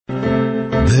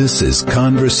This is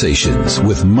Conversations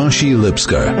with Mashi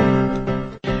Lipsker.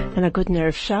 And a good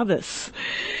Erev Shabbos.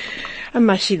 I'm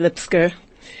Mashi Lipsker.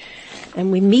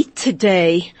 And we meet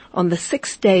today on the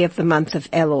 6th day of the month of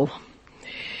Elul.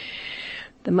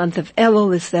 The month of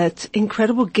Elul is that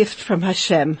incredible gift from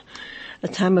Hashem, a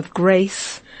time of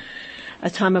grace, a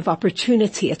time of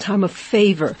opportunity, a time of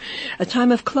favor, a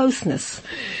time of closeness,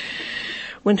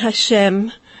 when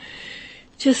Hashem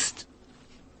just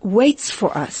waits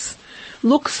for us,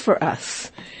 looks for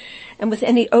us, and with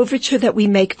any overture that we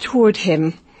make toward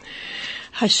Him,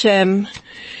 Hashem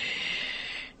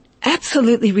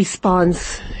absolutely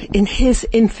responds in His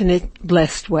infinite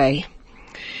blessed way.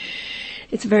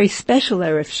 It's a very special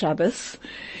Erev Shabbos,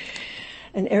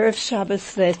 an Erev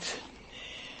Shabbos that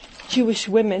Jewish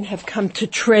women have come to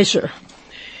treasure.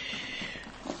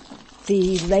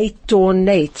 The late Dawn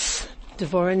Nates,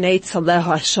 Devorah Nates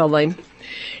Aleha Shalom,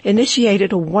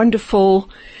 initiated a wonderful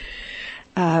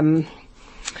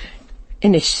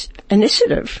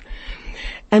initiative.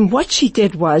 And what she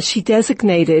did was she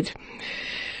designated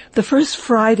the first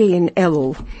Friday in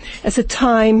Elul as a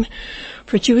time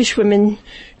for Jewish women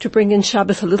to bring in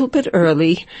Shabbos a little bit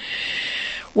early.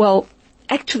 Well,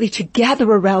 actually to gather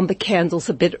around the candles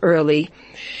a bit early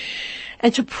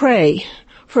and to pray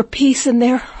for peace in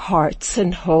their hearts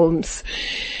and homes,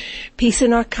 peace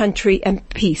in our country and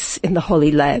peace in the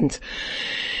Holy Land.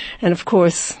 And of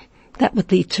course, that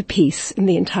would lead to peace in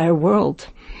the entire world.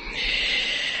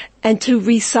 And to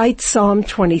recite Psalm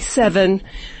 27,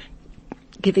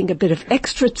 giving a bit of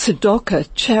extra tzedakah,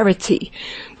 charity,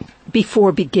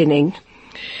 before beginning.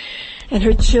 And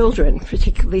her children,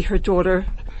 particularly her daughter,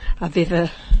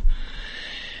 Aviva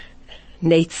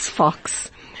Nates Fox,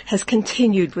 has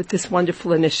continued with this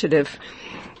wonderful initiative.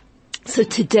 So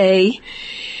today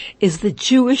is the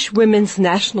Jewish Women's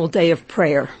National Day of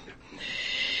Prayer.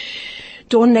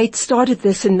 Dawn Nates started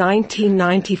this in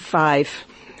 1995,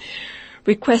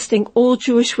 requesting all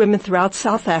Jewish women throughout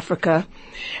South Africa,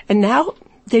 and now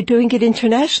they're doing it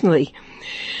internationally,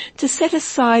 to set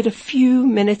aside a few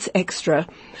minutes extra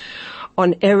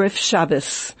on Erev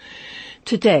Shabbos,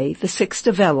 today, the 6th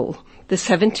of Elul, the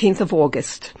 17th of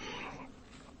August,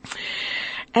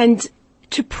 and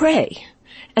to pray,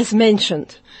 as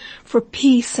mentioned, for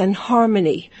peace and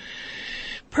harmony,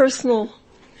 personal,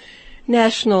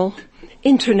 national,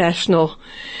 international,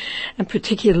 and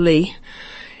particularly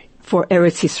for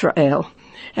Eretz Yisrael,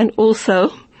 and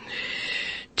also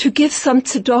to give some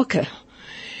tzedakah,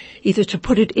 either to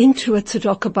put it into a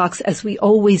tzedakah box, as we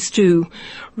always do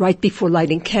right before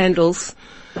lighting candles,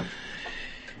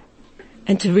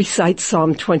 and to recite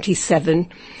Psalm 27,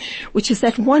 which is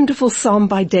that wonderful psalm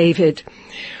by David,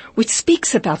 which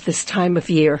speaks about this time of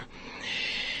year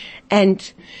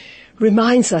and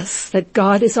reminds us that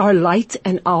God is our light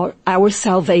and our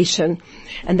salvation,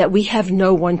 and that we have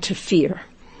no one to fear.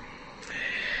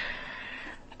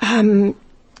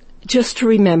 Just to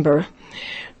remember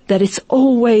that it's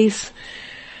always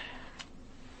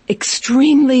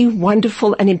extremely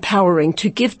wonderful and empowering to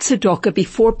give tzedakah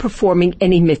before performing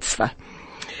any mitzvah.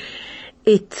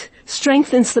 It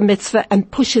strengthens the mitzvah and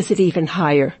pushes it even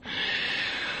higher.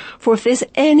 For if there's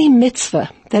any mitzvah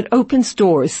that opens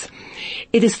doors,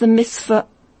 it is the mitzvah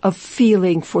of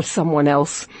feeling for someone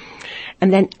else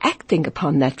and then acting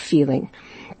upon that feeling.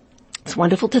 It's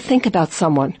wonderful to think about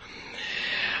someone,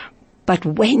 but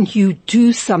when you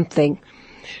do something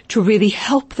to really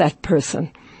help that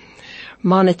person,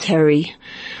 monetary,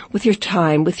 with your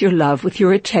time, with your love, with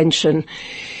your attention,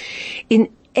 in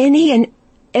any and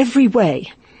every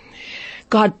way,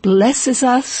 God blesses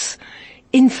us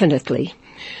infinitely.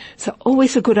 So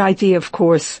always a good idea, of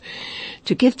course,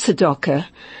 to give tzedakah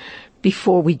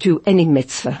before we do any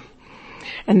mitzvah.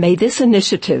 And may this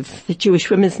initiative, the Jewish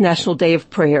Women's National Day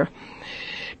of Prayer,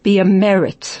 be a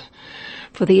merit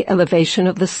for the elevation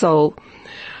of the soul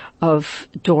of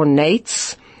Dawn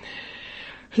Nates,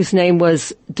 whose name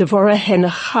was Devorah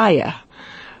Henachaya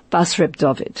Bas Reb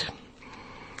David.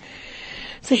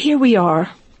 So here we are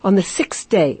on the 6th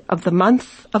day of the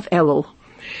month of Elul,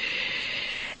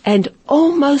 and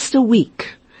almost a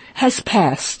week has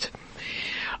passed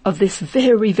of this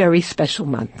very, very special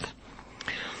month.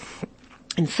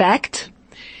 In fact,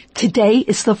 today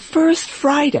is the first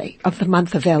Friday of the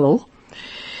month of Elul,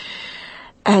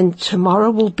 and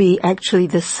tomorrow will be actually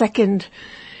the second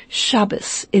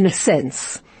Shabbos in a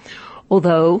sense,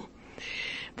 although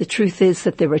the truth is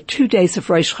that there were 2 days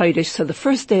of Rosh Chodesh, so the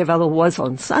first day of Elul was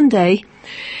on Sunday,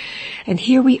 and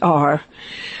here we are,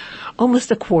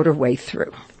 almost a quarter way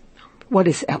through. What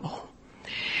is Elul?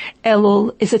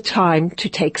 Elul is a time to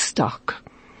take stock,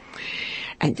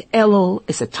 and Elul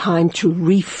is a time to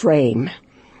reframe.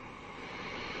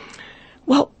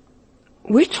 Well,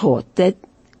 we're taught that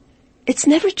it's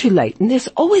never too late and there's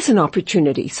always an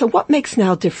opportunity. So what makes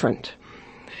now different?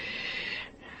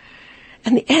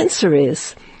 And the answer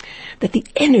is that the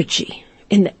energy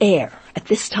in the air at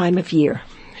this time of year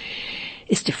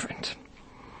is different.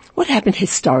 What happened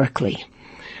historically?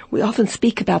 We often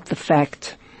speak about the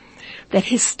fact that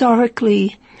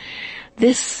historically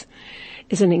this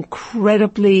is an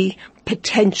incredibly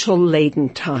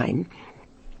potential-laden time.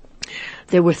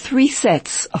 There were 3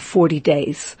 sets of 40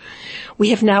 days.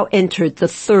 We have now entered the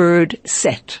 3rd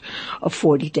set of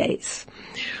 40 days.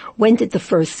 When did the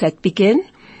first set begin?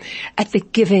 At the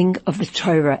giving of the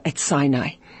Torah at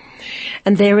Sinai.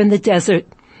 And there in the desert,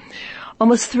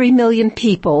 almost 3 million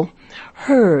people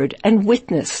heard and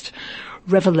witnessed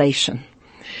revelation.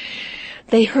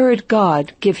 They heard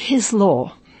God give His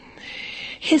law,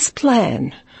 His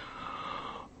plan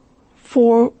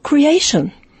for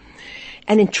creation,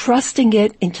 and entrusting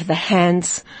it into the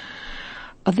hands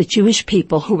of the Jewish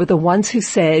people, who were the ones who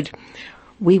said,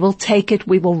 we will take it,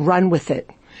 we will run with it.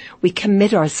 We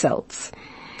commit ourselves.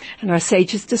 And our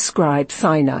sages describe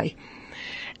Sinai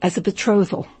as a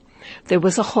betrothal. There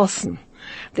was a chosn,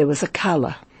 there was a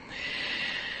kala.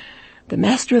 The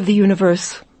master of the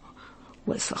universe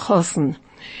was a chosn,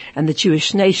 and the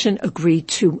Jewish nation agreed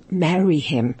to marry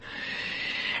him,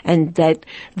 and that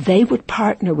they would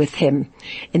partner with him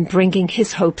in bringing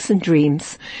his hopes and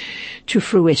dreams to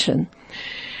fruition.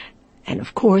 And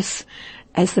of course,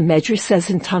 as the Medrash says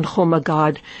in Tanchuma,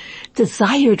 God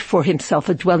desired for himself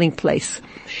a dwelling place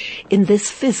in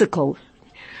this physical,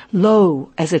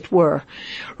 low, as it were,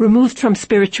 removed from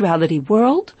spirituality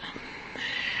world,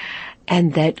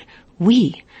 and that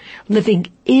we, living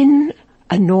in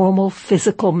a normal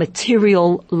physical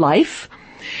material life,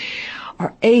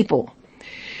 are able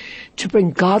to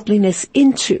bring godliness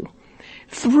into,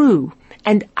 through,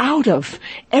 and out of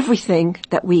everything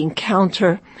that we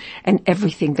encounter and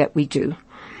everything that we do.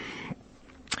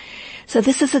 So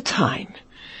this is a time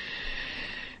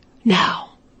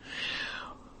now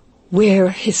where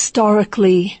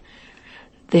historically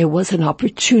there was an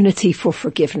opportunity for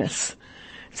forgiveness.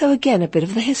 So again, a bit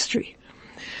of the history.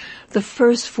 The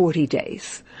first 40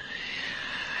 days,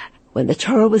 when the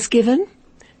Torah was given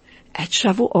at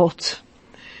Shavuot,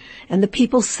 and the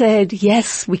people said,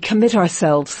 yes, we commit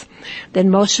ourselves, then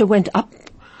Moshe went up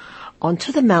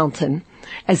onto the mountain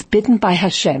as bidden by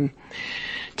Hashem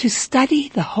to study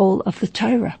the whole of the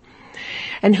Torah.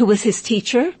 And who was his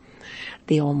teacher?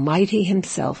 The Almighty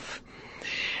himself.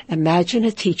 Imagine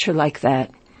a teacher like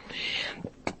that.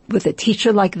 With a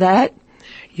teacher like that,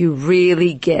 you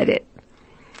really get it.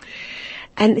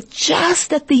 And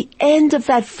just at the end of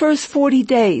that first 40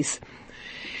 days,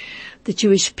 the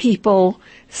Jewish people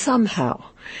somehow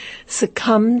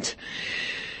succumbed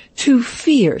to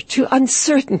fear, to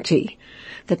uncertainty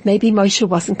that maybe Moshe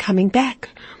wasn't coming back.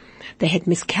 They had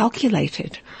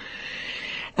miscalculated.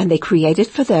 And they created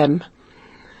for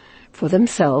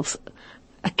themselves,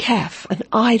 a calf, an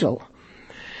idol,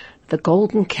 the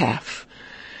golden calf,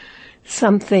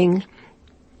 something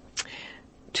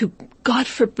to, God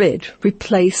forbid,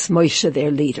 replace Moshe,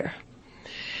 their leader.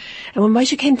 And when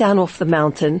Moshe came down off the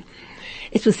mountain,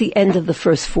 it was the end of the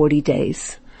first 40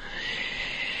 days.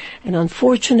 And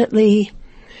unfortunately,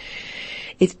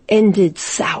 it ended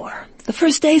sour. The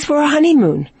first days were a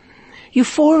honeymoon.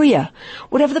 Euphoria.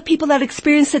 Whatever the people had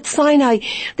experienced at Sinai,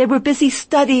 they were busy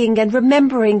studying and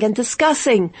remembering and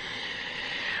discussing.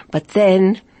 But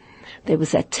then there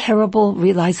was that terrible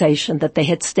realization that they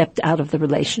had stepped out of the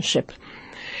relationship.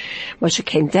 Moshe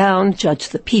came down,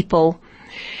 judged the people,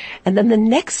 and then the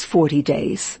next 40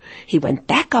 days, he went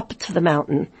back up to the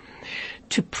mountain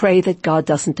to pray that God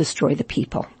doesn't destroy the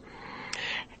people.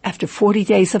 After 40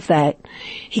 days of that,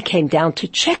 he came down to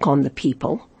check on the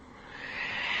people.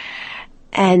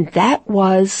 And that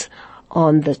was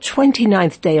on the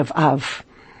 29th day of Av.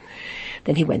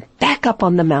 Then he went back up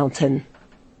on the mountain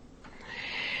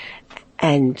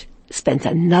and spent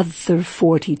another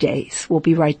 40 days. We'll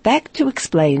be right back to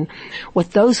explain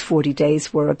what those 40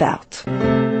 days were about.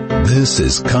 This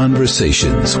is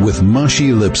Conversations with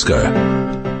Mashi Lipsker.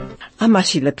 I'm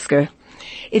Mashi Lipsker.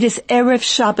 It is Erev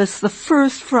Shabbos, the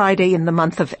first Friday in the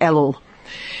month of Elul.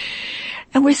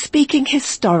 And we're speaking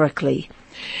historically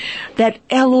that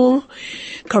Elul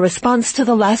corresponds to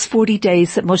the last 40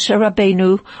 days that Moshe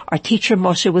Rabbeinu, our teacher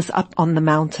Moshe, was up on the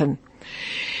mountain.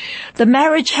 The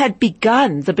marriage had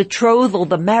begun, the betrothal,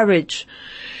 the marriage,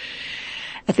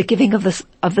 at the giving of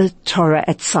the Torah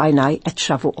at Sinai at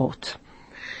Shavuot.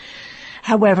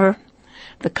 However,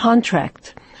 the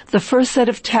contract, the first set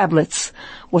of tablets,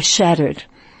 was shattered,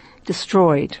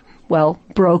 destroyed,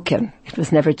 broken. It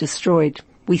was never destroyed,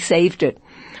 We saved it.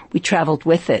 We traveled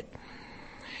with it.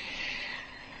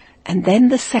 And then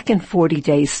the second 40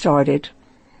 days started.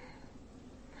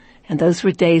 And those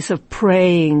were days of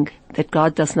praying that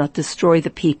God does not destroy the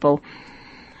people,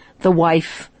 the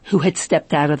wife who had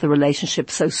stepped out of the relationship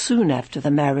so soon after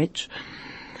the marriage.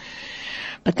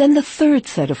 But then the third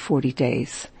set of 40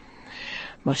 days,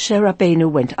 Moshe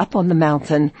Rabbeinu went up on the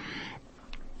mountain,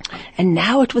 and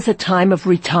now it was a time of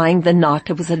retying the knot.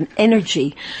 It was an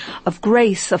energy of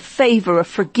grace, of favor, of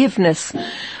forgiveness,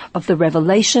 of the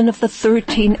revelation of the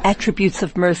 13 attributes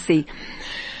of mercy.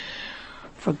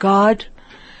 For God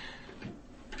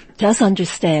does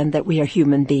understand that we are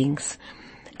human beings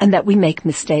and that we make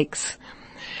mistakes.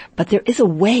 But there is a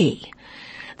way.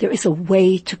 There is a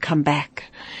way to come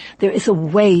back. There is a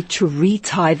way to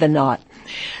retie the knot.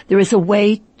 There is a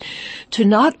way to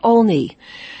not only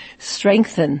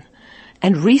strengthen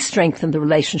and re-strengthen the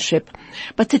relationship,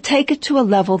 but to take it to a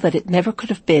level that it never could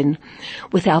have been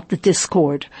without the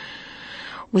discord,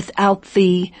 without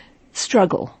the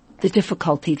struggle, the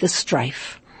difficulty, the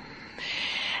strife.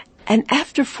 And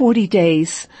after 40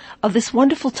 days of this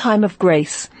wonderful time of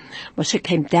grace, Moshe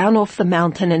came down off the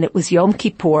mountain, and it was Yom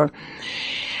Kippur,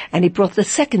 and he brought the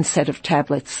second set of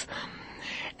tablets.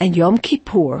 And Yom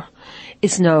Kippur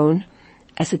is known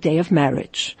as a day of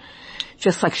marriage.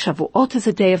 Just like Shavuot is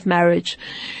a day of marriage,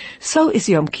 so is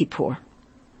Yom Kippur.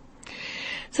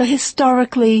 So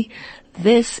historically,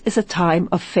 this is a time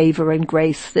of favor and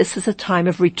grace. This is a time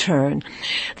of return.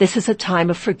 This is a time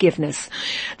of forgiveness.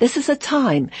 This is a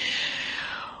time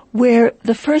where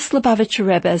the first Lubavitcher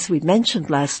Rebbe, as we mentioned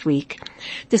last week,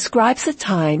 describes a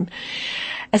time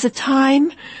as a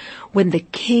time when the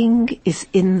king is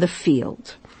in the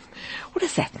field. What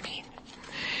does that mean?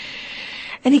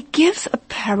 And he gives a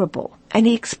parable, and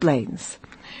he explains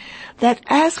that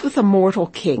as with a mortal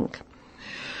king,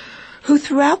 who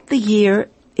throughout the year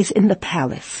is in the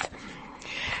palace,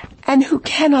 and who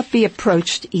cannot be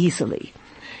approached easily,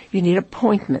 you need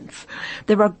appointments.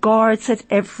 There are guards at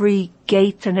every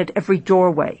gate and at every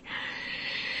doorway.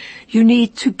 You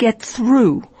need to get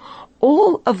through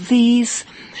all of these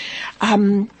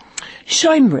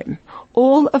shoimrim,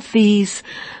 all of these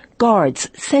guards,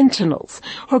 sentinels,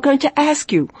 who are going to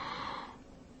ask you,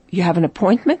 you have an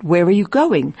appointment? Where are you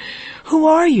going? Who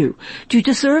are you? Do you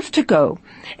deserve to go?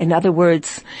 In other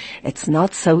words, it's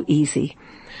not so easy.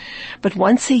 But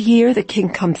once a year, the king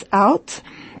comes out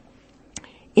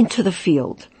into the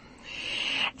field.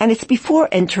 And it's before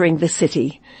entering the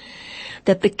city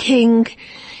that the king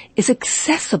is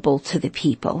accessible to the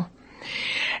people.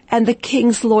 And the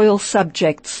king's loyal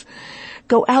subjects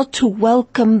go out to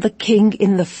welcome the king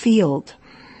in the field.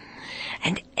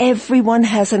 And everyone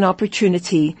has an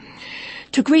opportunity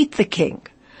to greet the king.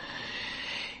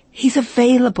 He's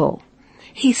available.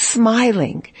 He's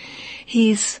smiling.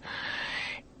 He's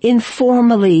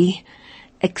informally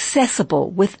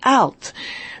accessible without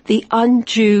the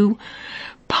undue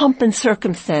pomp and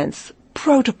circumstance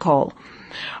protocol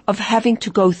of having to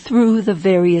go through the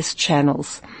various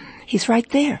channels. He's right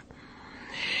there.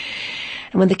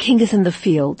 And when the king is in the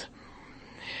field,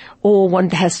 all one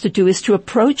has to do is to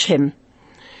approach him.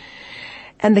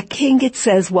 And the king, it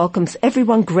says, welcomes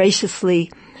everyone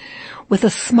graciously with a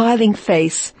smiling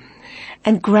face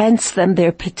and grants them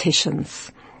their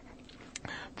petitions.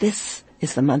 This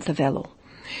is the month of Elul.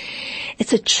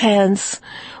 It's a chance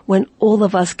when all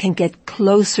of us can get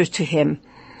closer to him.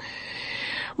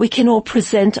 We can all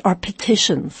present our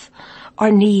petitions,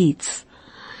 our needs.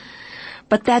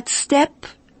 But that step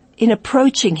in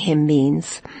approaching him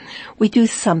means we do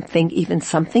something, even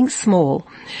something small,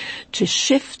 to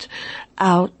shift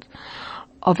out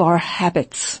of our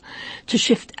habits, to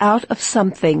shift out of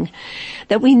something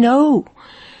that we know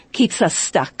keeps us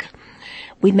stuck.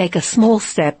 We make a small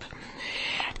step,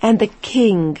 and the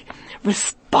king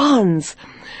responds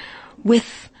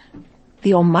with,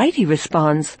 the Almighty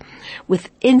responds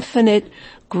with infinite,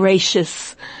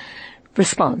 gracious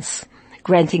response,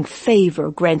 granting favor,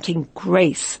 granting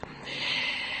grace.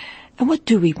 And what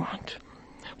do we want?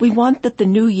 We want that the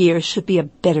new year should be a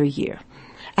better year,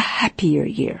 a happier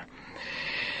year,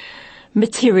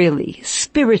 materially,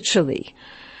 spiritually,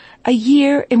 a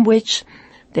year in which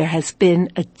there has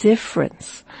been a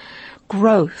difference,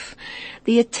 growth,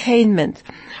 the attainment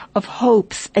of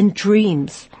hopes and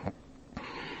dreams.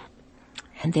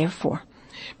 And therefore,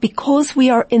 because we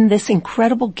are in this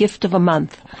incredible gift of a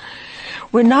month,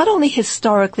 where not only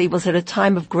historically was it a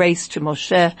time of grace to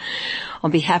Moshe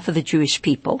on behalf of the Jewish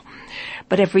people,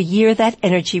 but every year that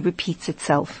energy repeats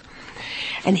itself.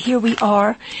 And here we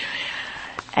are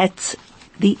at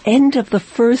the end of the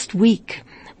first week.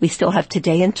 We still have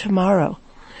today and tomorrow.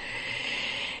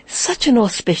 such an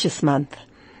auspicious month,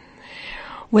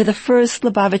 where the first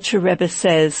Lubavitcher Rebbe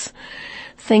says,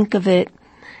 think of it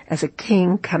as a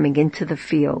king coming into the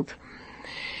field.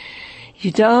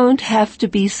 You don't have to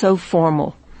be so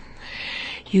formal.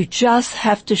 You just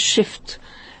have to shift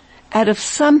out of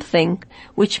something,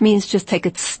 which means just take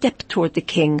a step toward the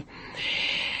king.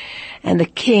 And the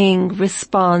king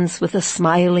responds with a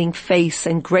smiling face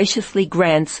and graciously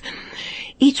grants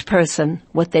each person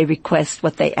what they request,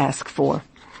 what they ask for.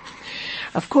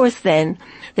 Of course, then,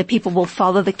 the people will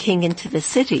follow the king into the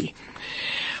city.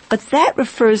 But that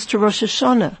refers to Rosh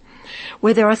Hashanah,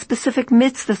 where there are specific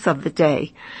mitzvahs of the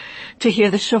day, to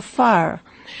hear the shofar,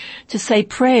 to say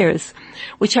prayers,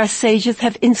 which our sages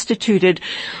have instituted,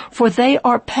 for they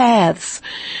are paths,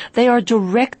 they are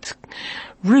direct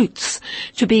routes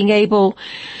to being able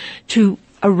to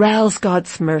arouse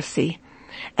God's mercy.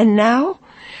 And now,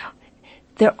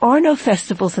 there are no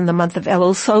festivals in the month of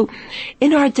Elul, so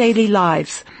in our daily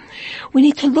lives, we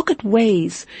need to look at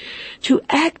ways to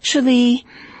actually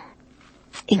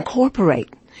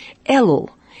incorporate Elul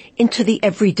into the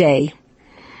everyday.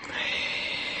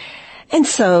 And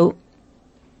so,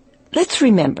 let's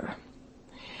remember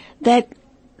that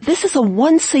this is a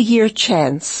once-a-year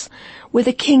chance where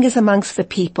the king is amongst the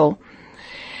people,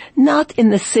 not in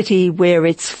the city where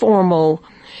it's formal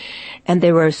and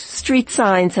there are street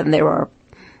signs and there are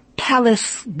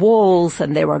palace walls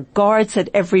and there are guards at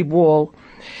every wall.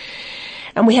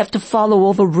 And we have to follow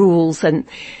all the rules and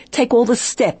take all the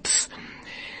steps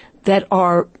that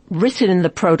are written in the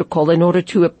protocol in order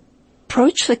to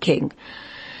approach the king.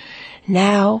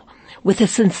 Now, with a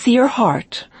sincere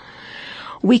heart,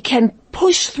 we can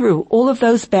push through all of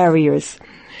those barriers.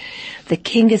 The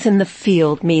king is in the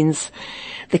field means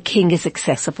the king is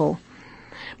accessible.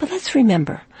 But let's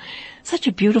remember, such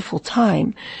a beautiful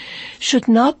time should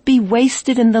not be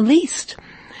wasted in the least.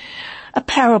 A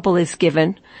parable is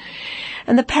given,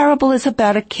 and the parable is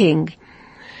about a king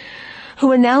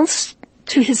who announced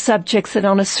to his subjects that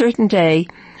on a certain day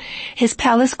his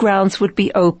palace grounds would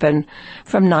be open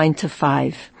from 9 to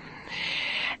 5.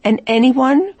 And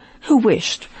anyone who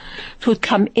wished would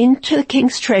come into the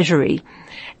king's treasury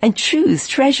and choose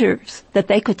treasures that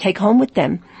they could take home with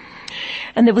them.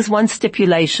 And there was one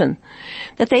stipulation,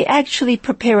 that they actually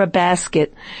prepare a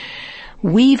basket,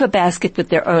 weave a basket with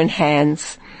their own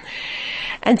hands.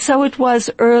 And so it was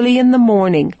early in the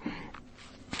morning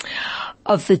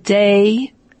of the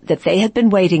day that they had been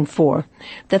waiting for,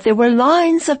 that there were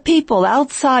lines of people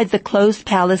outside the closed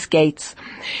palace gates.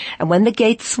 And when the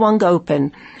gates swung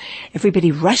open,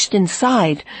 everybody rushed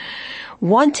inside,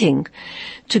 wanting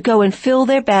to go and fill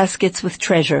their baskets with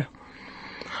treasure.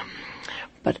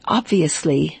 But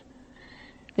obviously,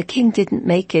 the king didn't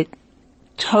make it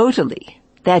totally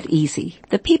that easy.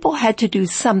 The people had to do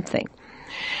something.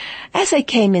 As they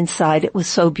came inside, it was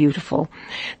so beautiful.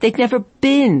 They'd never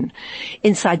been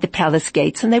inside the palace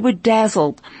gates, and they were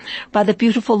dazzled by the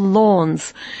beautiful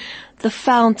lawns, the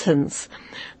fountains,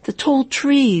 the tall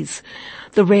trees,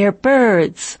 the rare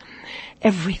birds.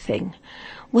 Everything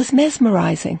was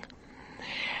mesmerizing.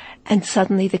 And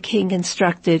suddenly the king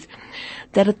instructed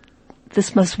that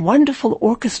this most wonderful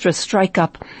orchestra strike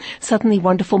up. Suddenly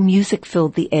wonderful music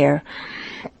filled the air.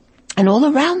 And all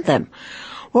around them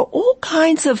were all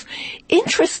kinds of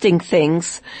interesting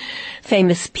things,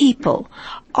 famous people,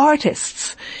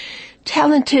 artists,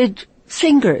 talented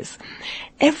singers.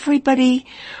 Everybody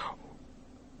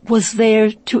was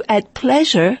there to add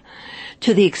pleasure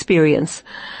to the experience,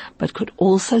 but could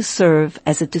also serve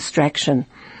as a distraction.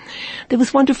 There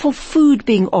was wonderful food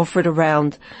being offered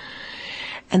around,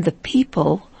 and the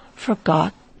people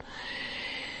forgot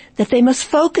that they must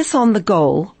focus on the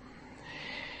goal.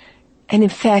 And in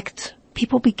fact,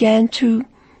 people began to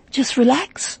just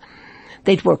relax.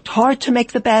 They'd worked hard to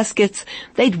make the baskets.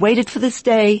 They'd waited for this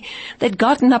day. They'd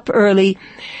gotten up early,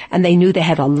 and they knew they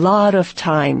had a lot of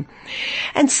time.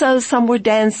 And so some were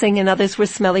dancing, and others were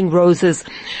smelling roses.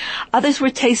 Others were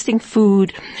tasting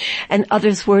food, and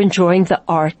others were enjoying the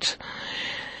art.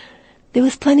 There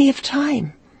was plenty of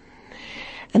time.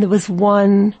 And there was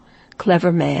one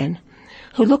clever man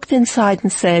who looked inside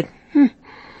and said,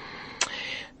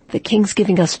 the king's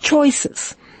giving us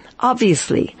choices.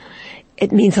 Obviously,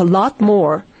 it means a lot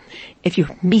more if you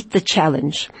meet the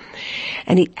challenge.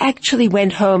 And he actually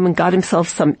went home and got himself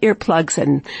some earplugs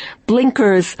and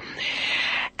blinkers.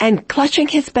 And clutching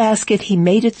his basket, he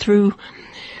made it through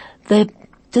the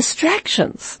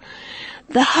distractions,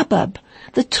 the hubbub,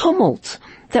 the tumult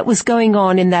that was going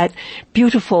on in that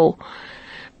beautiful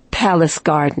palace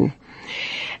garden.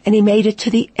 And he made it to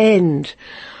the end,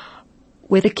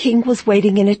 where the king was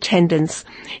waiting in attendance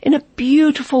in a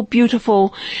beautiful,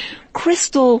 beautiful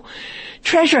crystal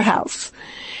treasure house.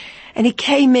 And he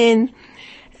came in.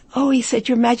 Oh, he said,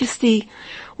 Your Majesty,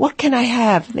 what can I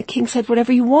have? And the king said,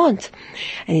 whatever you want.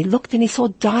 And he looked and he saw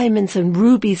diamonds and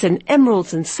rubies and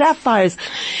emeralds and sapphires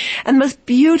and the most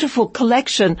beautiful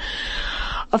collection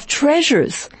of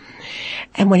treasures.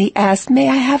 And when he asked, may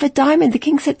I have a diamond? The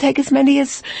king said, take as many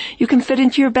as you can fit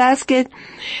into your basket.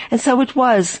 And so it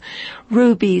was.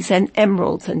 Rubies and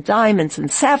emeralds and diamonds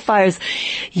and sapphires,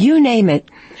 you name it.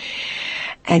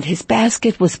 And his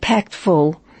basket was packed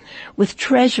full with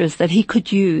treasures that he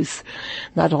could use,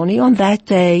 not only on that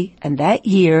day and that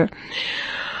year,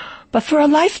 but for a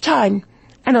lifetime,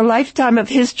 and a lifetime of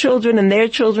his children and their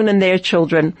children and their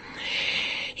children.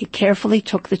 He carefully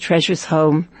took the treasures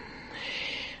home,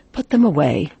 put them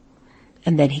away,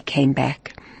 and then he came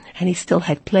back, and he still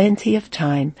had plenty of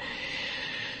time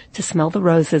to smell the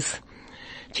roses,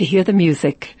 to hear the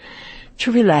music,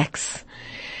 to relax,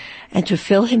 and to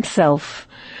fill himself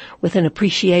with an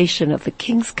appreciation of the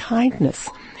king's kindness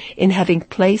in having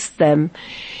placed them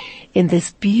in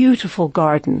this beautiful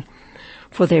garden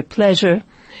for their pleasure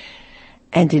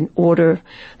and in order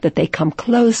that they come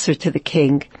closer to the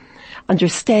king,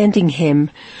 understanding him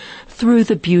through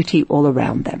the beauty all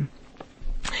around them.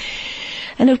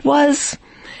 And it was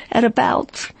at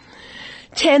about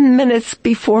 10 minutes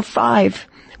before 5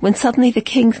 when suddenly the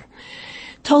king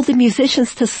told the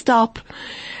musicians to stop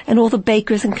and all the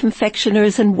bakers and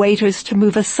confectioners and waiters to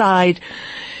move aside,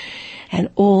 and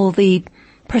all the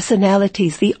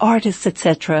personalities, the artists,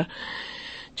 etc.,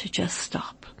 to just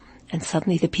stop. And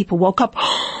suddenly the people woke up.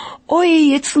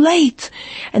 Oi, it's late!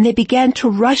 And they began to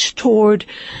rush toward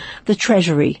the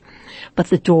treasury, but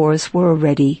the doors were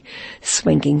already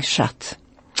swinging shut.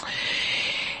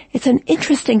 It's an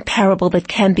interesting parable that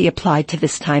can be applied to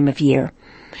this time of year.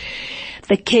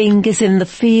 The king is in the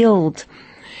field.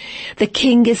 The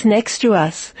king is next to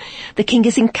us. The king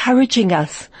is encouraging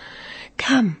us.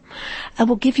 Come, I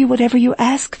will give you whatever you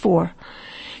ask for.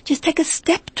 Just take a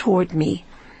step toward me.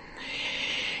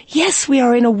 Yes, we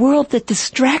are in a world that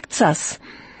distracts us.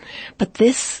 But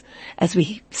this, as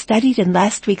we studied in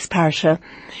last week's parsha,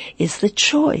 is the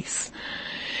choice.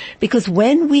 Because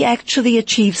when we actually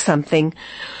achieve something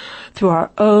through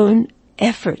our own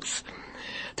efforts,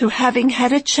 through having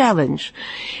had a challenge,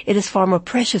 it is far more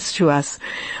precious to us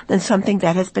than something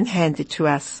that has been handed to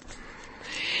us.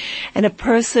 And a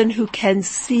person who can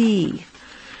see,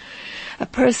 a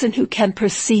person who can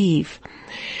perceive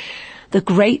the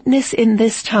greatness in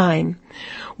this time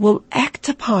will act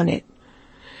upon it.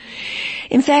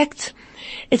 In fact,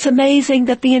 it's amazing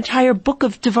that the entire book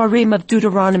of Devarim, of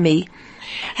Deuteronomy,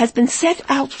 has been set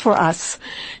out for us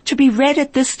to be read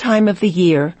at this time of the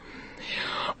year.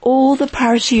 All the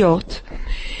parashiot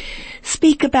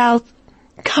speak about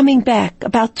coming back,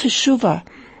 about teshuvah.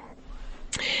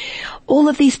 All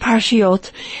of these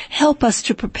parashiot help us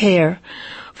to prepare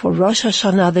for Rosh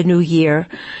Hashanah, the new year,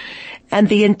 and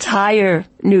the entire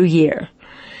new year.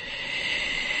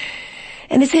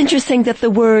 And it's interesting that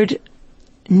the word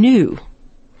new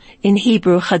in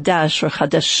Hebrew, chadash or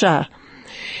chadashah,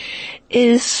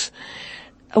 is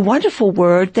a wonderful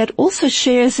word that also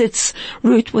shares its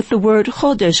root with the word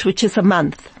chodesh, which is a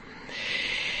month.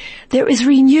 There is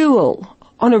renewal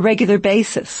on a regular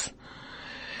basis.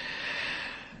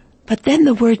 But then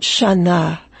the word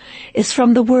shana is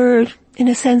from the word, in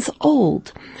a sense,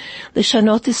 old. The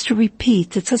shanot is to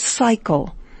repeat. It's a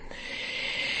cycle.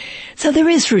 So there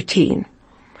is routine.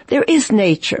 There is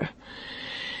nature.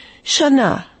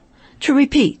 Shana, to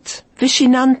repeat.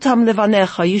 Vishinantam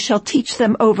levanecha, you shall teach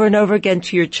them over and over again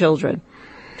to your children.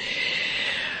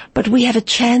 But we have a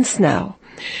chance now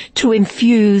to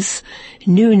infuse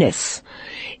newness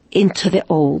into the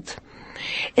old.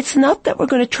 It's not that we're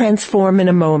going to transform in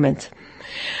a moment,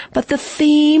 but the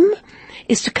theme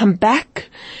is to come back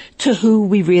to who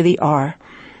we really are.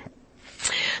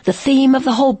 The theme of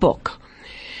the whole book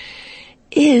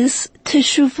is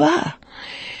teshuvah.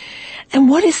 And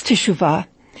what is teshuvah?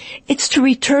 It's to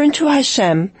return to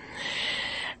Hashem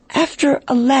after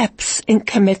a lapse in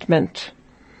commitment.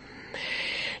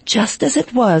 Just as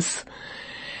it was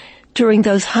during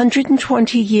those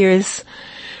 120 years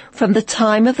from the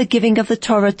time of the giving of the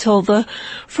Torah till the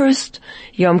first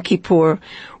Yom Kippur,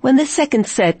 when the second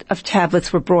set of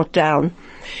tablets were brought down.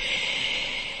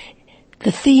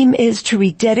 The theme is to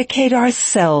rededicate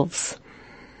ourselves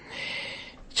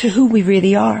to who we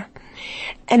really are.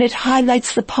 And it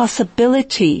highlights the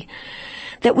possibility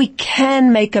that we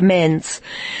can make amends,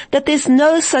 that there's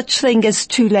no such thing as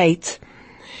too late.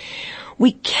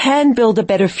 We can build a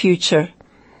better future.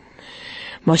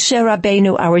 Moshe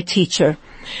Rabbeinu, our teacher,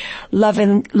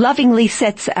 lovingly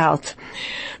sets out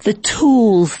the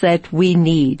tools that we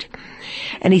need.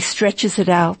 And he stretches it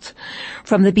out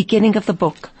from the beginning of the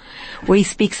book, where he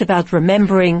speaks about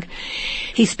remembering,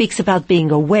 he speaks about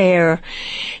being aware,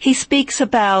 he speaks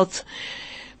about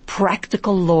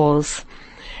practical laws,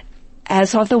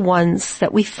 as are the ones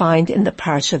that we find in the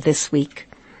parsha this week.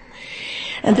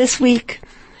 And this week,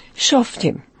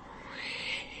 Shoftim.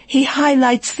 He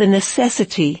highlights the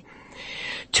necessity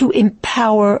to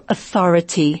empower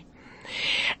authority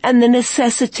and the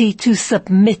necessity to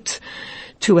submit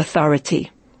to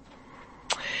authority.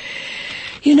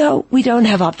 You know, we don't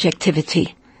have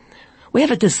objectivity. We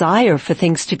have a desire for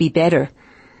things to be better.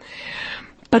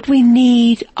 But we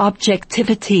need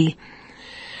objectivity.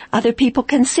 Other people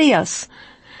can see us.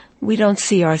 We don't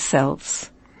see ourselves.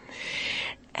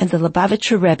 And the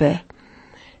Lubavitcher Rebbe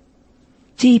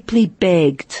deeply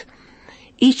begged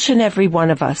each and every one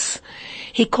of us.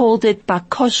 He called it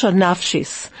Bakosha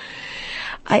Nafshis.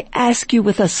 I ask you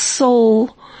with a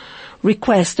soul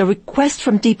request, a request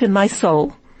from deep in my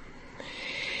soul,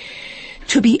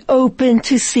 to be open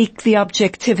to seek the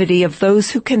objectivity of those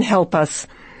who can help us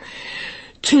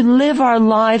to live our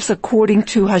lives according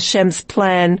to Hashem's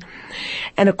plan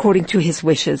and according to His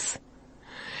wishes.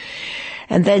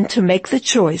 And then to make the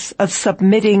choice of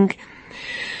submitting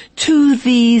to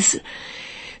these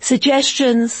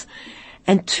suggestions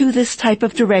and to this type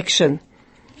of direction.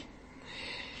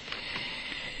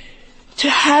 To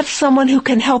have someone who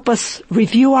can help us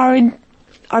review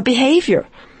our behavior.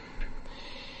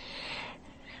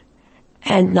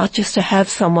 And not just to have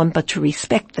someone, but to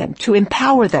respect them, to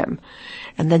empower them,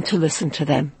 and then to listen to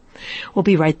them. We'll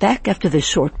be right back after this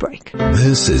short break.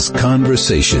 This is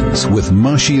Conversations with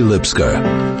Mashi Lipsker.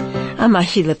 I'm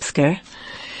Mashi Lipsker.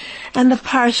 And the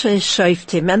Parsha is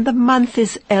Shoftim, and the month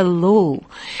is Elul,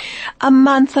 a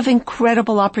month of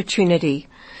incredible opportunity.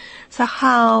 So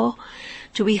how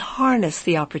do we harness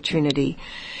the opportunity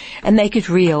and make it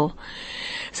real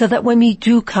so that when we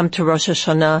do come to Rosh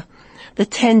Hashanah, the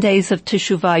 10 days of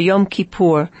Teshuvah, Yom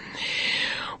Kippur,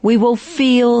 we will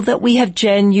feel that we have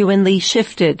genuinely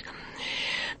shifted,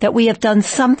 that we have done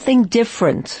something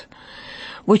different,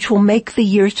 which will make the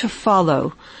year to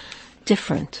follow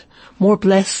different, more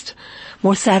blessed,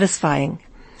 more satisfying.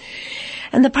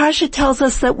 And the Parsha tells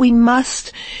us that we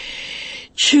must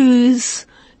choose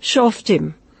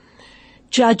shoftim,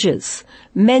 judges,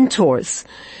 mentors.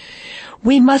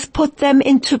 We must put them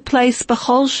into place,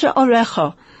 b'chol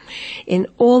she'orecha, in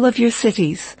all of your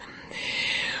cities.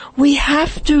 We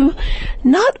have to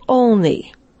not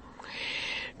only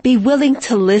be willing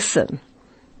to listen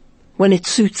when it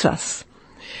suits us,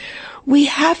 we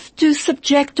have to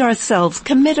subject ourselves,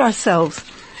 commit ourselves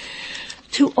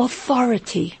to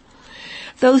authority,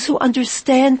 those who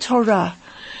understand Torah,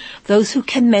 those who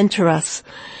can mentor us.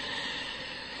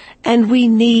 And we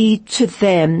need to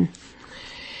then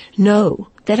know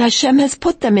that Hashem has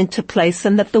put them into place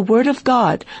and that the Word of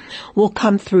God will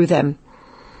come through them.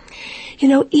 You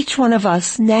know, each one of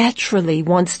us naturally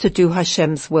wants to do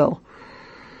Hashem's will.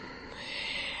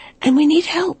 And we need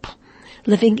help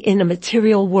living in a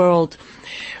material world,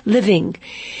 living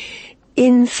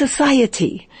in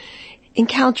society,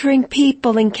 encountering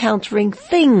people, encountering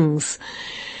things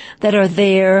that are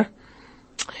there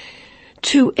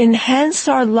to enhance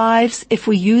our lives if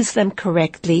we use them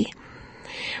correctly.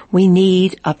 We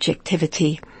need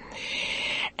objectivity.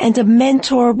 And a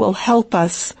mentor will help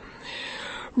us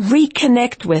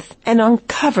reconnect with and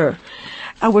uncover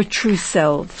our true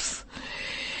selves.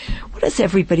 What does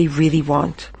everybody really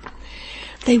want?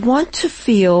 They want to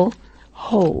feel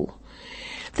whole.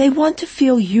 They want to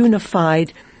feel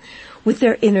unified with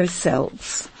their inner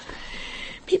selves.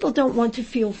 People don't want to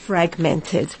feel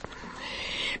fragmented.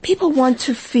 People want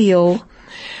to feel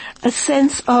a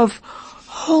sense of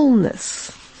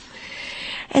wholeness.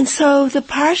 And so the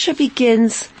Parsha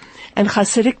begins and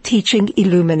Hasidic teaching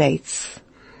illuminates.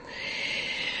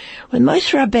 When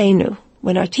Moshe Rabbeinu,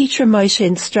 when our teacher Moshe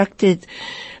instructed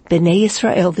Bnei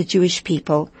Yisrael, the Jewish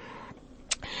people,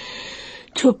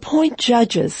 to appoint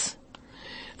judges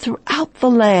throughout the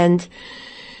land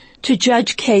to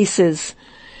judge cases,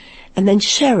 and then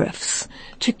sheriffs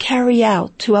to carry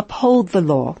out, to uphold the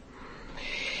law.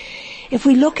 If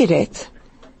we look at it,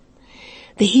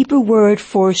 the Hebrew word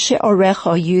for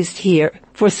she'orecha used here,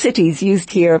 for cities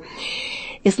used here,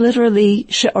 is literally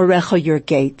she'orecha, your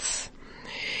gates.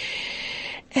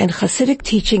 And Hasidic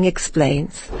teaching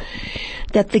explains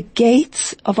that the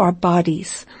gates of our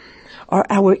bodies are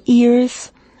our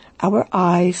ears, our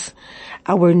eyes,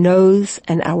 our nose,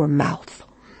 and our mouth.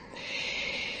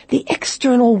 The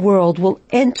external world will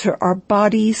enter our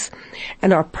bodies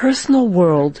and our personal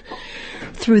world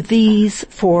through these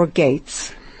four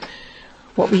gates.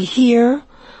 what we hear,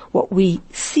 what we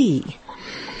see,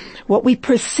 what we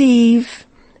perceive,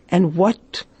 and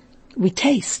what we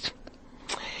taste.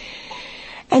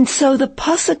 And so the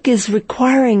pasuk is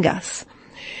requiring us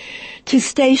to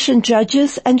station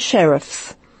judges and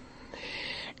sheriffs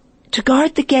to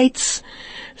guard the gates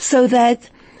so that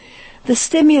the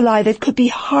stimuli that could be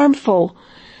harmful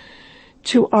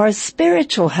to our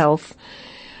spiritual health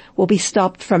will be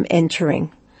stopped from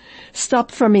entering,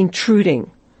 stopped from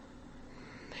intruding.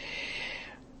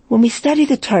 When we study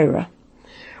the Torah,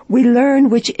 we learn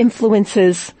which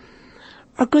influences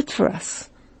are good for us,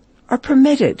 are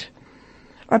permitted,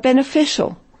 are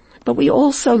beneficial, but we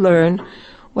also learn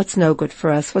what's no good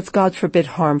for us, what's God forbid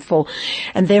harmful,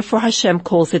 and therefore Hashem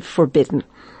calls it forbidden.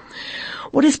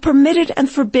 What is permitted and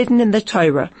forbidden in the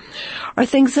Torah are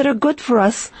things that are good for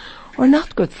us or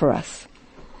not good for us.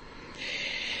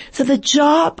 So the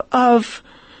job of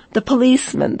the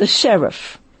policeman, the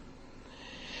sheriff,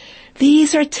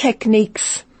 these are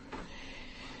techniques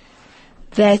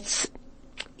that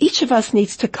each of us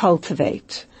needs to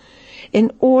cultivate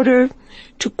in order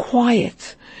to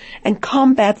quiet and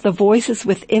combat the voices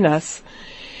within us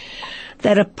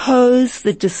that oppose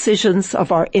the decisions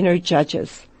of our inner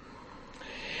judges.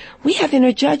 We have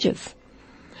inner judges.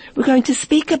 We're going to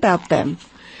speak about them.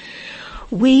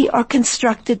 We are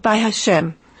constructed by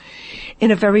Hashem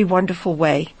in a very wonderful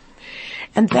way.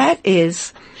 And that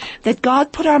is that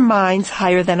God put our minds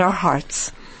higher than our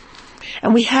hearts.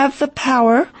 And we have the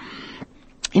power,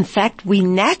 in fact, we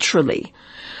naturally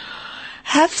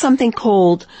have something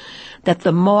called that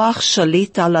the moach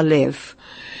shalit al halev,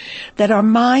 that our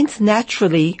minds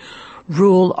naturally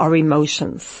rule our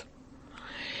emotions.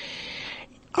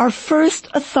 Our first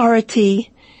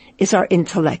authority is our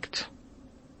intellect.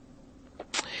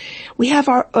 We have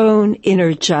our own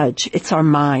inner judge. It's our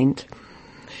mind.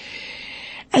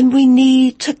 And we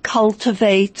need to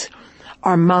cultivate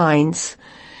our minds,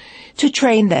 to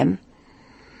train them,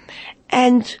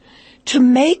 and to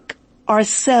make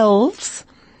ourselves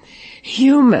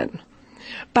human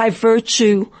by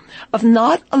virtue of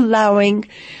not allowing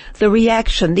the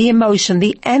reaction, the emotion,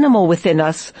 the animal within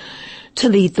us to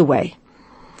lead the way.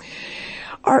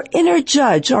 Our inner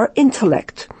judge, our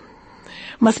intellect,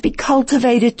 must be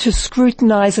cultivated to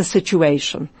scrutinize a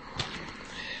situation,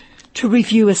 to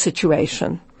review a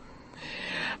situation.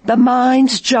 The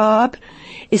mind's job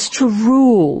is to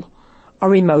rule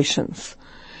our emotions.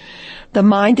 The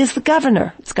mind is the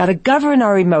governor. It's got to govern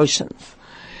our emotions.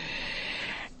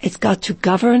 It's got to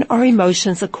govern our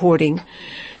emotions according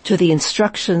to the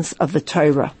instructions of the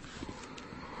Torah.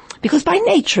 Because by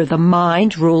nature, the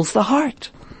mind rules the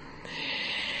heart.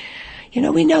 You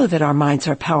know, we know that our minds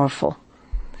are powerful.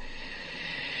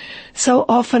 So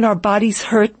often our bodies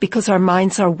hurt because our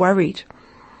minds are worried.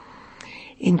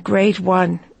 In grade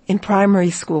 1, in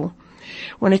primary school,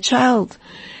 when a child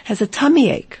has a tummy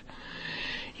ache,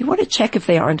 you want to check if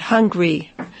they aren't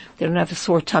hungry, they don't have a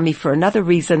sore tummy for another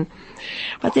reason,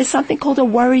 but there's something called a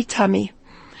worry tummy.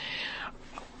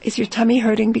 Is your tummy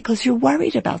hurting because you're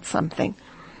worried about something?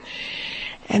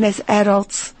 And as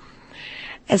adults,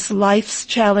 as life's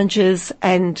challenges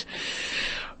and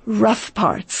rough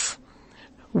parts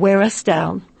wear us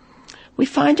down, we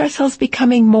find ourselves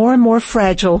becoming more and more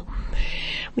fragile.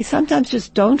 We sometimes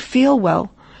just don't feel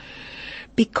well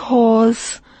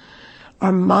because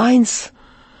our minds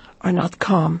are not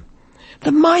calm.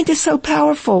 The mind is so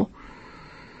powerful.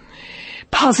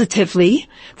 Positively,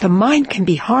 the mind can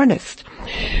be harnessed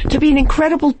to be an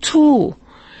incredible tool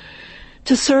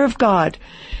to serve God,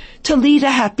 to lead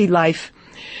a happy life,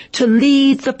 to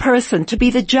lead the person, to be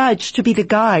the judge, to be the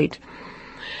guide.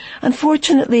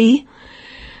 Unfortunately,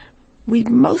 we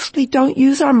mostly don't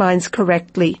use our minds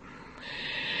correctly.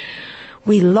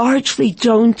 We largely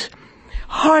don't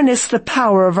harness the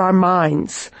power of our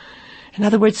minds. In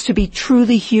other words, to be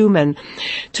truly human,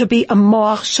 to be a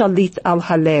moach shalit al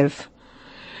halev.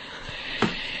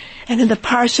 And in the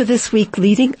parsha this week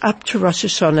leading up to Rosh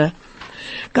Hashanah,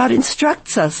 God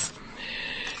instructs us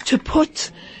to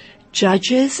put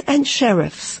judges and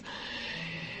sheriffs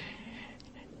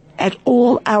at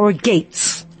all our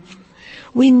gates.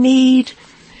 We need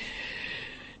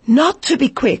not to be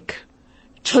quick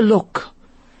to look,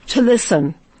 to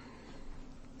listen,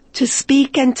 to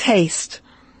speak and taste,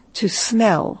 to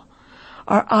smell.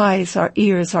 Our eyes, our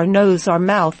ears, our nose, our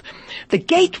mouth, the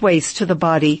gateways to the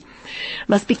body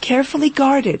must be carefully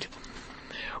guarded.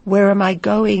 Where am I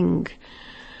going?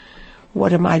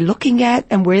 What am I looking at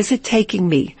and where is it taking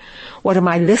me? What am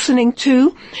I listening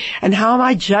to and how am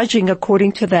I judging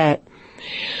according to that?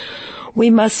 We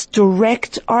must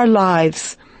direct our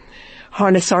lives,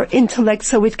 harness our intellect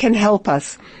so it can help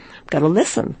us. We've got to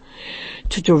listen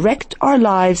to direct our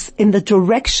lives in the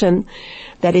direction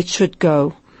that it should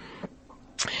go.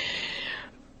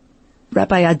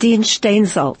 Rabbi Adin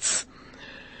Steinsaltz,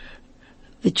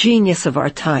 the genius of our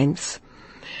times,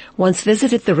 once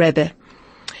visited the Rebbe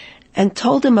and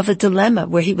told him of a dilemma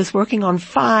where he was working on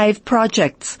 5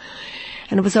 projects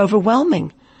and it was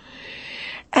overwhelming.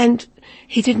 And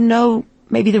he didn't know,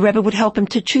 maybe the Rebbe would help him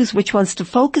to choose which ones to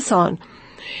focus on.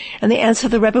 And the answer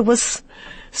of the Rebbe was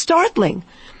startling.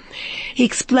 He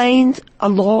explained a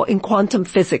law in quantum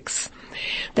physics,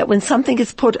 that when something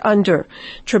is put under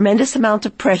tremendous amount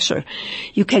of pressure,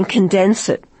 you can condense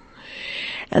it.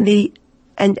 And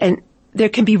there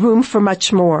can be room for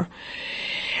much more.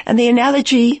 And the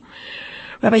analogy,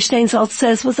 Rabbi Steinsaltz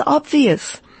says, was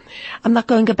obvious. I'm not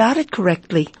going about it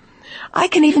correctly. I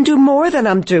can even do more than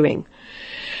I'm doing.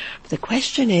 The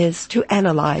question is to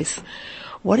analyze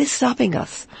what is stopping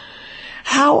us.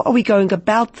 How are we going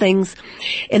about things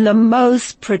in the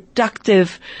most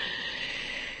productive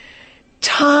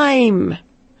time,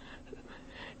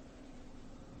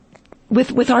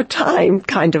 with our time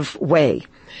kind of way?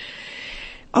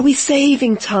 Are we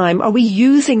saving time? Are we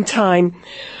using time?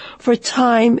 For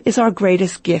time is our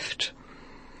greatest gift.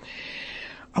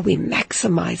 Are we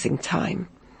maximizing time?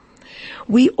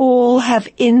 We all have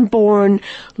inborn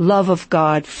love of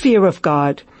God, fear of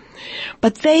God,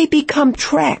 but they become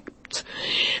trapped.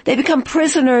 They become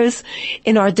prisoners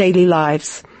in our daily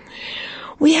lives.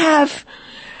 We have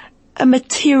a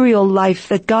material life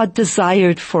that God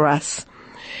desired for us,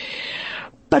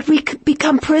 but we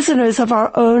become prisoners of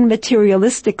our own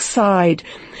materialistic side,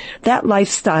 that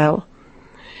lifestyle.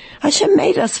 Hashem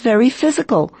made us very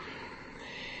physical.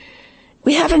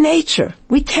 We have a nature.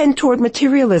 We tend toward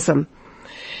materialism.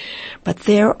 But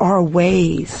there are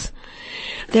ways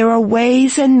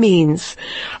and means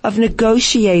of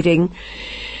negotiating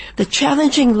the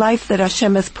challenging life that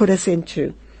Hashem has put us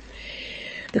into.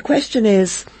 The question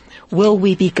is, will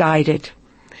we be guided?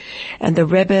 And the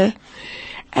Rebbe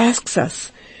asks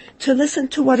us to listen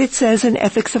to what it says in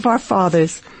Ethics of Our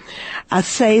Fathers.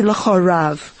 Asay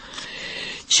l'chorav.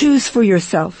 Choose for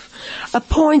yourself.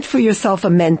 Appoint for yourself a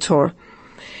mentor.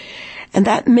 And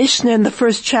that Mishnah in the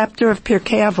first chapter of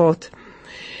Pirkei Avot,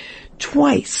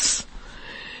 twice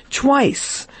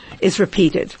is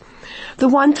repeated. The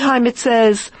one time it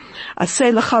says,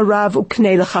 Asay lecha rav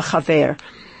uknei lecha chaver.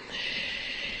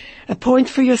 Appoint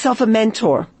for yourself a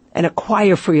mentor and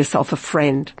acquire for yourself a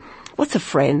friend. What's a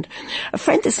friend? A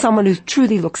friend is someone who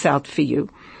truly looks out for you.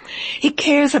 He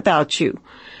cares about you.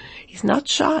 He's not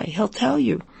shy. He'll tell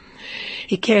you.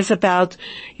 He cares about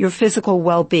your physical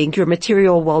well-being, your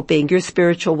material well-being, your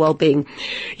spiritual well-being,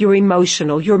 your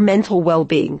emotional, your mental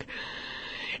well-being.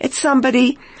 It's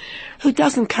somebody who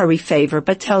doesn't curry favor,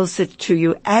 but tells it to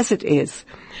you as it is.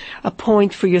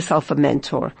 Appoint for yourself a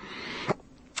mentor.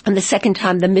 And the second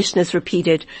time the Mishnah is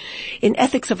repeated in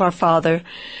Ethics of Our Fathers,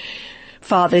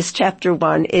 chapter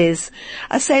 1 is,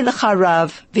 Asay lecha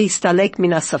rav v'istalek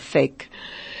min hasafek.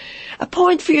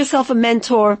 Appoint for yourself a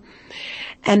mentor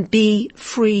and be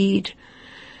freed,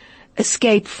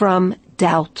 escape from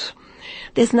doubt.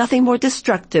 There's nothing more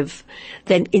destructive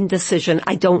than indecision.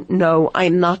 I don't know.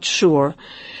 I'm not sure.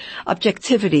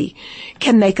 Objectivity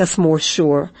can make us more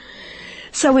sure.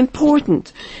 So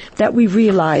important that we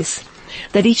realize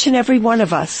that each and every one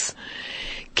of us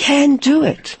can do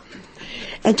it.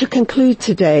 And to conclude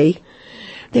today,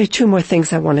 there are 2 more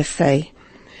things I want to say.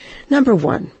 Number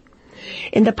 1,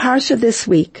 in the parsha this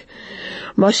week,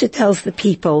 Moshe tells the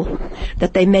people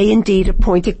that they may indeed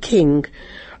appoint a king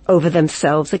over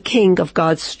themselves, a king of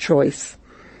God's choice.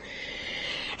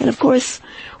 And of course,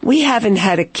 we haven't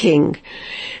had a king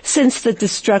since the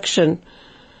destruction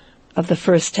of the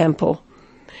first temple.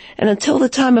 And until the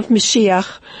time of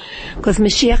Mashiach, because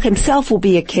Mashiach himself will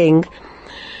be a king,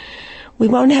 we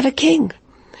won't have a king.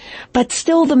 But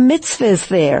still the mitzvah is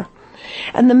there.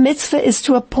 And the mitzvah is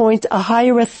to appoint a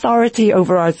higher authority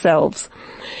over ourselves,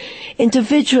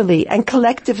 individually and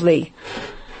collectively,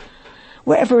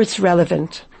 wherever it's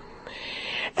relevant.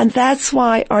 And that's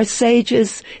why our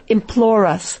sages implore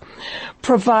us,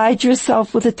 provide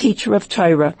yourself with a teacher of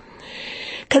Torah.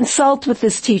 Consult with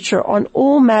this teacher on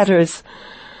all matters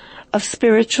of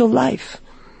spiritual life.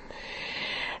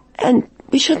 And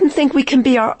we shouldn't think we can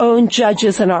be our own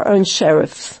judges and our own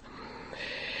sheriffs.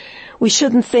 We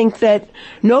shouldn't think that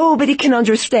nobody can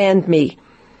understand me.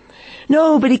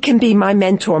 Nobody can be my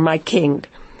mentor, my king.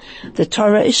 The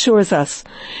Torah assures us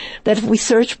that if we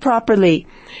search properly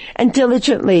and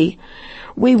diligently,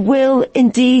 we will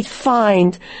indeed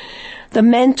find the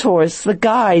mentors, the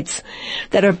guides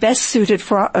that are best suited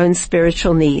for our own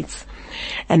spiritual needs.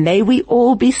 And may we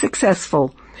all be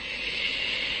successful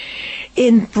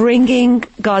in bringing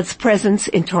God's presence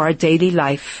into our daily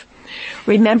life.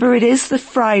 Remember, it is the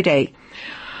Friday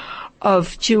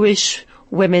of Jewish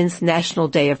Women's National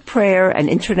Day of Prayer and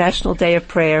International Day of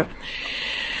Prayer.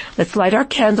 Let's light our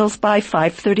candles by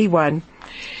 5:31.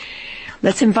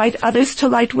 Let's invite others to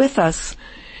light with us.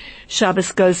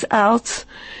 Shabbos goes out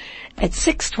at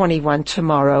 6:21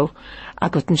 tomorrow. A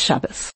guten Shabbos.